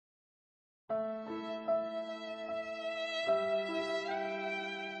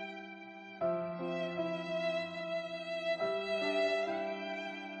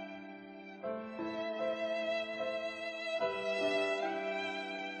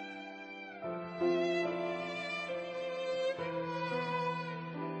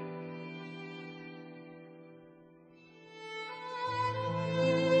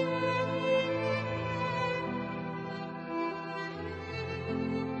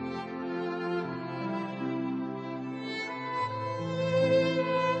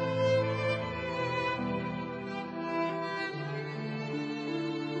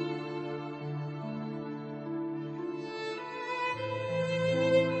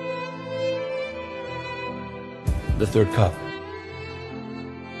the third cop.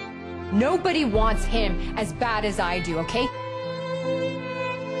 Nobody wants him as bad as I do, okay?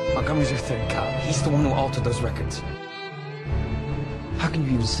 Montgomery's your third cop. He's the one who altered those records. How can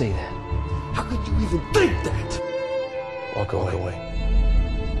you even say that? How could you even think that? Walk away.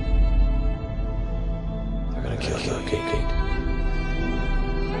 They're gonna kill you, okay, Kate?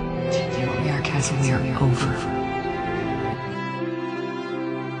 We are Cassie. We are over.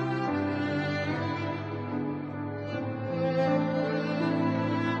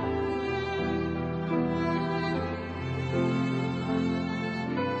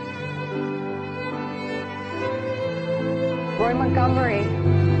 Roy Montgomery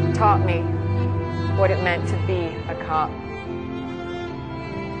taught me what it meant to be a cop.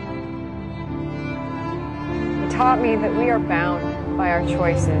 He taught me that we are bound by our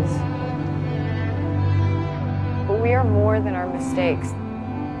choices, but we are more than our mistakes.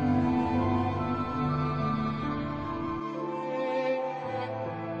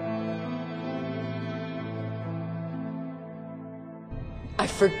 I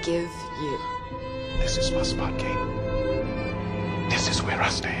forgive you. This is my spot, Kate. This is where I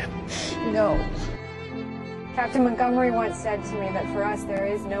stand. No. Captain Montgomery once said to me that for us there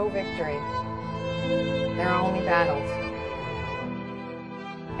is no victory. There are only battles.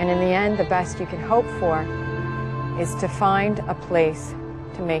 And in the end, the best you can hope for is to find a place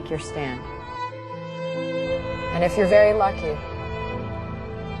to make your stand. And if you're very lucky,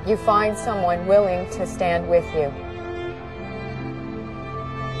 you find someone willing to stand with you.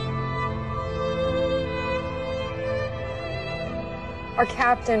 Our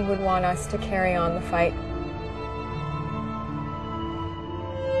captain would want us to carry on the fight.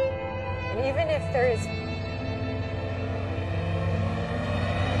 And even if there is...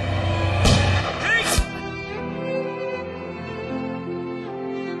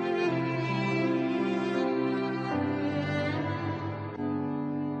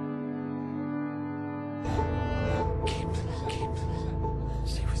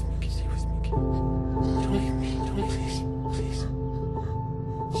 Stay with me, Kate. Don't leave me, please.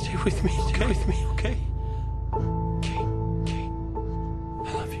 Stay with me, okay?